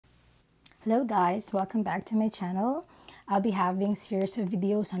Hello guys, welcome back to my channel. I'll be having series of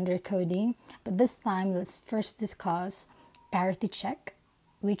videos under coding, but this time let's first discuss parity check,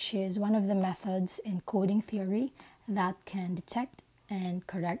 which is one of the methods in coding theory that can detect and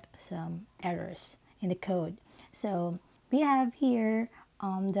correct some errors in the code. So we have here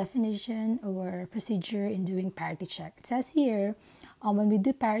definition or procedure in doing parity check. It says here, when we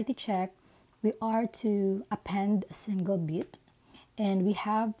do parity check, we are to append a single bit, and we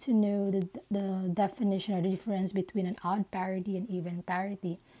have to know the definition or the difference between an odd parity and even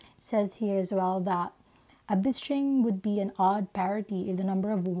parity. It says here as well that a bit string would be an odd parity if the number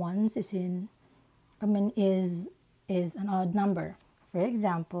of ones is an odd number. For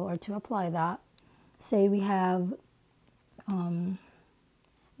example, or to apply that, say we have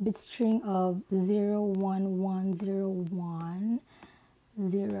bit string of 0, 1, 1, 0, 1,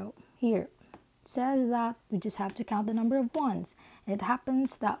 0 here. It says that we just have to count the number of ones. It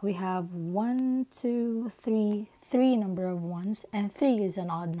happens that we have 1, 2, 3, 3 number of ones, and 3 is an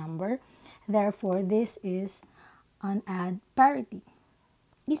odd number. Therefore, this is an odd parity.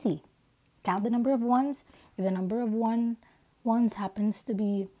 Easy. Count the number of ones. If the number of ones happens to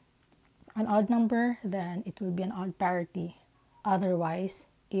be an odd number, then it will be an odd parity. Otherwise,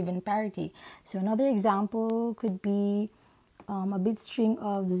 even parity. So another example could be a bit string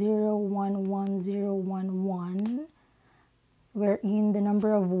of 0, 1, 1, 0, 1, 1, wherein the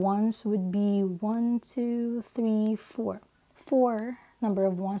number of ones would be 1, 2, 3, 4. 4 number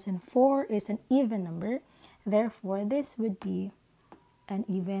of ones, and 4 is an even number. Therefore, this would be an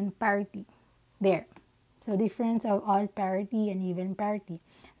even parity. There. So difference of odd parity and even parity.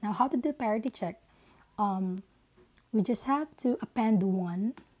 Now, how to do parity check? We just have to append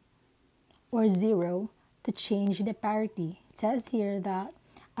 1 or 0 to change the parity. It says here that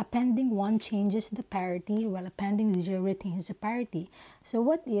appending 1 changes the parity while appending 0 retains the parity. So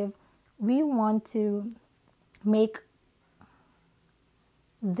what if we want to make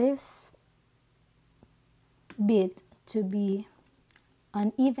this bit to be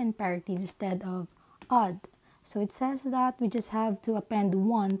an even parity instead of odd? So it says that we just have to append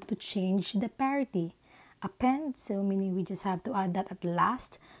 1 to change the parity. Append, so meaning we just have to add that at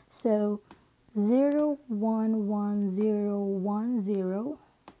last. So 0, 1, 1, 0, 1, 0,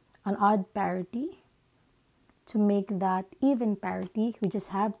 an odd parity. To make that even parity, we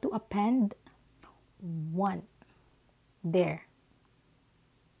just have to append 1 there.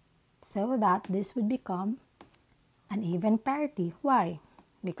 So that this would become an even parity. Why?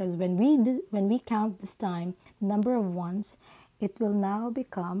 Because when we count this time the number of ones, it will now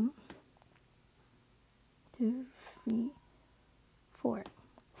become 2, 3, 4.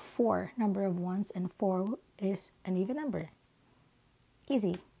 4 number of ones, and 4 is an even number.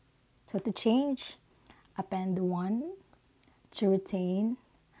 Easy. So to change, append 1. To retain,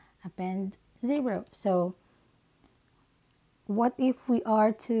 append 0. So what if we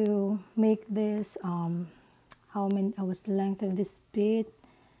are to make this what's the length of this bit?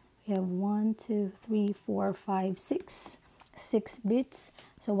 We have 1, 2, 3, 4, 5, 6 bits.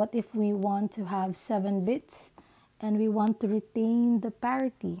 So what if we want to have 7 bits and we want to retain the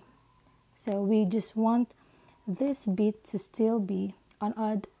parity? So we just want this bit to still be an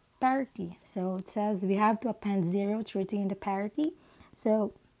odd parity. So it says we have to append 0 to retain the parity.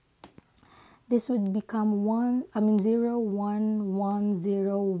 So this would become 0, 1, 1,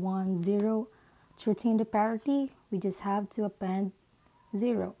 0, 1, 0. To retain the parity, we just have to append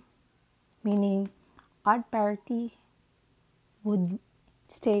 0, meaning odd parity would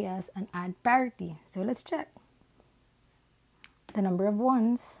stay as an odd parity. So let's check. The number of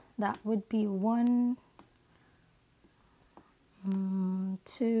ones, that would be 1,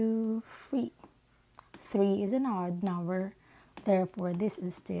 2, 3. 3 is an odd number, therefore this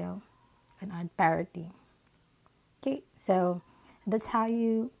is still an odd parity. Okay, so that's how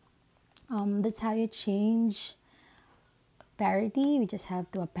you change parity. We just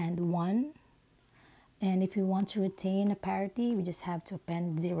have to append 1, and if you want to retain a parity, we just have to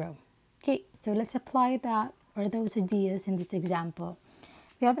append 0. Okay, so let's apply that or those ideas in this example.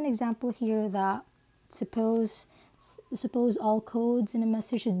 We have an example here that suppose all codes in a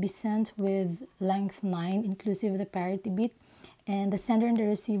message should be sent with length 9 inclusive of the parity bit, and the sender and the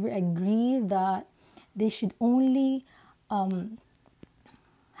receiver agree that they should only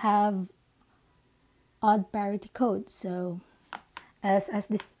have odd parity codes. So as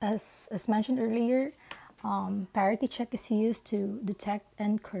mentioned earlier, parity check is used to detect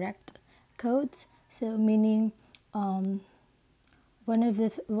and correct codes. So meaning one of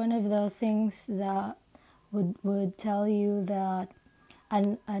the things that would tell you that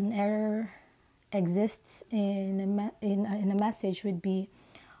an error exists in a message would be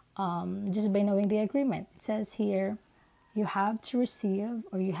just by knowing the agreement. It says here, you have to receive,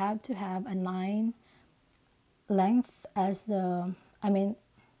 or you have to have a 9 length as the, 9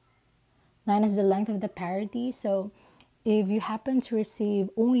 is the length of the parity. So if you happen to receive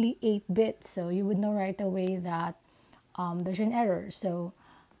only 8 bits, so you would know right away that there's an error. So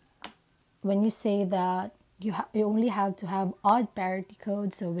when you say that you only have to have odd parity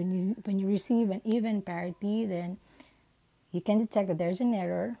code, so when you receive an even parity, then you can detect that there's an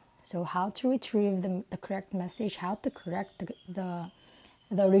error. So how to retrieve the correct message, how to correct the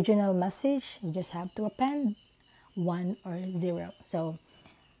original message, you just have to append 1 or 0. So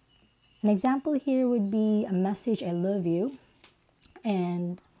an example here would be a message, I love you,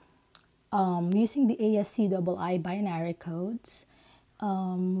 and using the ASCII binary codes,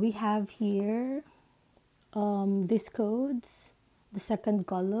 we have here these codes, the second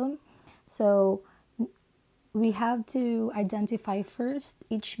column. So we have to identify first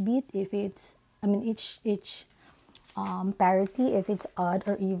each bit, if it's, each parity, if it's odd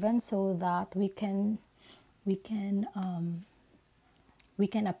or even, so that we can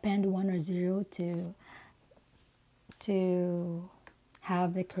append 1 or 0 to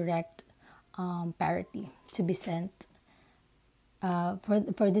have the correct parity to be sent,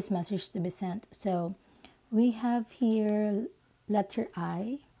 for this message to be sent. So we have here letter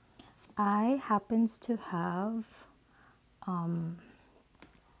I. I happens to have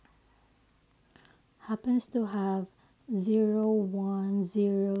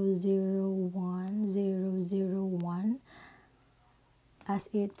 01001001001 as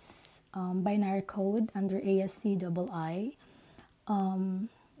its binary code under ASCII. It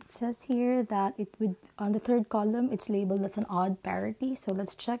says here that it would, on the third column, it's labeled as an odd parity. So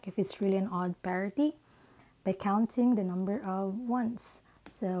let's check if it's really an odd parity by counting the number of ones.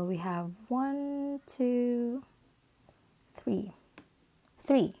 So we have 1, 2, 3.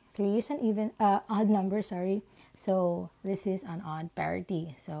 3 is an even odd number, sorry. So this is an odd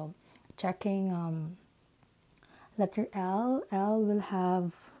parity. So checking letter L will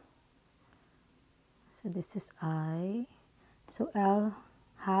have, so this is I. So L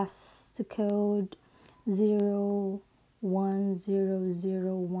has the code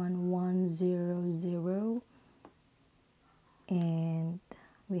 010011000, and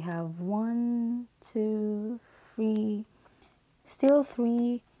we have 1, 2, 3, still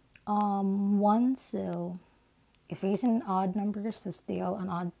 3 1. So if it's an odd number, so still an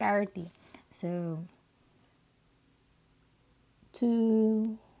odd parity. So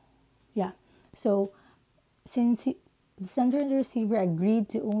 2, yeah. So since the sender and the receiver agreed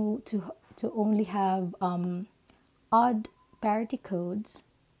to only have odd parity codes,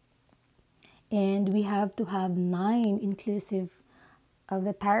 and we have to have 9 inclusive of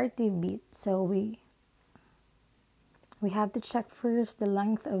the parity bit, so we have to check first the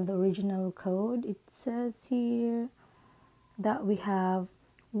length of the original code. It says here that we have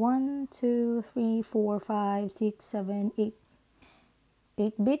 1, 2, 3, 4, 5, 6, 7, 8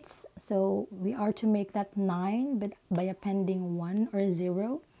 bits. So we are to make that 9, but by appending 1 or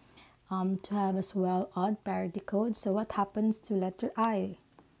 0 to have as well odd parity code. So what happens to letter I?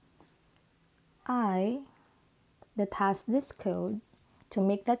 I that has this code, to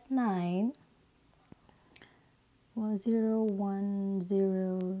make that 9, 0, 1,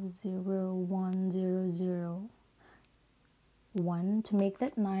 0, 0, 1, 0, 0, 1. To make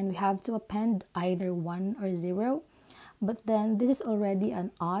that 9, we have to append either 1 or 0. But then this is already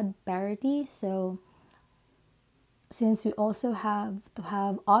an odd parity. So since we also have to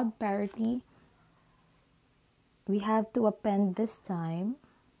have odd parity, we have to append this time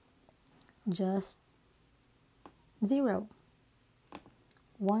just 0.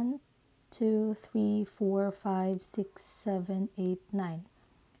 1, 2, 3, 4, 5, 6, 7, 8, 9.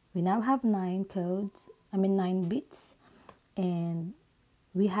 We now have 9 codes, 9 bits, and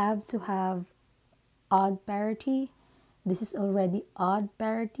we have to have odd parity. This is already odd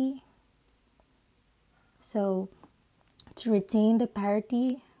parity. So to retain the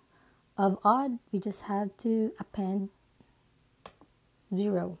parity of odd, we just have to append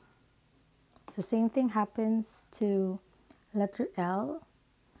 0. So same thing happens to letter L.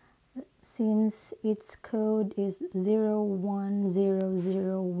 Since its code is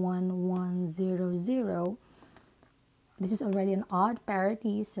 010011000, this is already an odd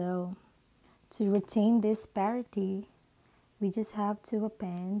parity. So to retain this parity, we just have to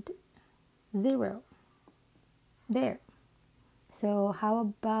append 0 there. So how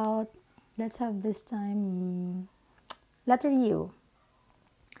about, let's have this time letter U.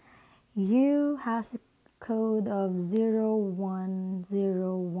 U has a code of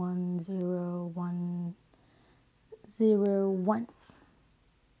 010100101.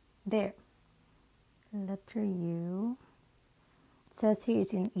 There. Letter U. It says here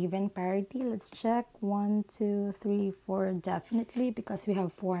it's in even parity. Let's check. 1, 2, 3, 4. Definitely, because we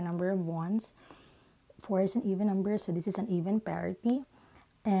have 4 number of ones. 4 is an even number, so this is an even parity.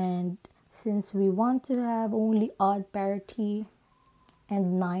 And since we want to have only odd parity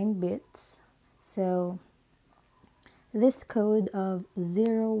and 9 bits, so this code of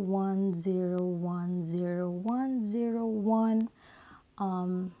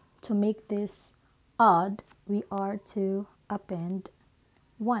 01010101, to make this odd, we are to append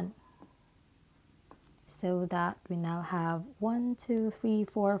 1. So that we now have 1, 2, 3,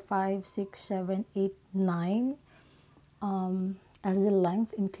 4, 5, 6, 7, 8, 9 as the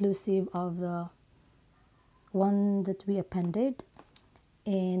length inclusive of the one that we appended.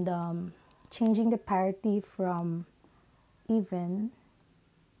 And changing the parity from even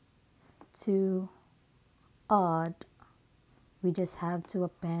to odd, we just have to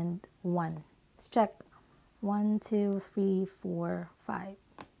append 1. Let's check. 1, 2, 3, 4, 5.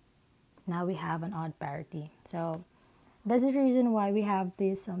 Now we have an odd parity. So that's the reason why we have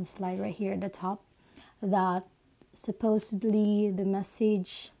this slide right here at the top, that supposedly the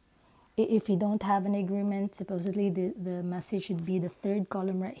message, if you don't have an agreement, supposedly the message should be the third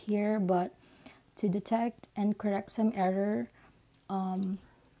column right here. But to detect and correct some error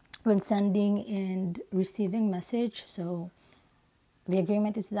when sending and receiving message, so the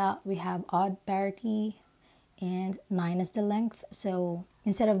agreement is that we have odd parity and 9 is the length. So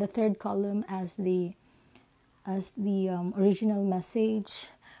instead of the third column as the original message,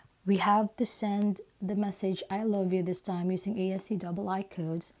 we have to send the message I love you this time using ASC double I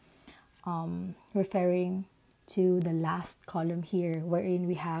codes, referring to the last column here, wherein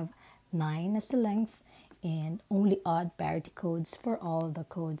we have 9 as the length and only odd parity codes for all the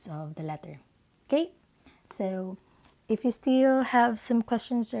codes of the letter. Okay, so if you still have some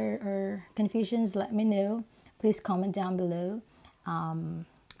questions or confusions, let me know. Please comment down below.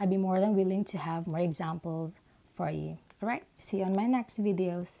 I'd be more than willing to have more examples for you. All right, see you on my next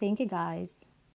videos. Thank you, guys.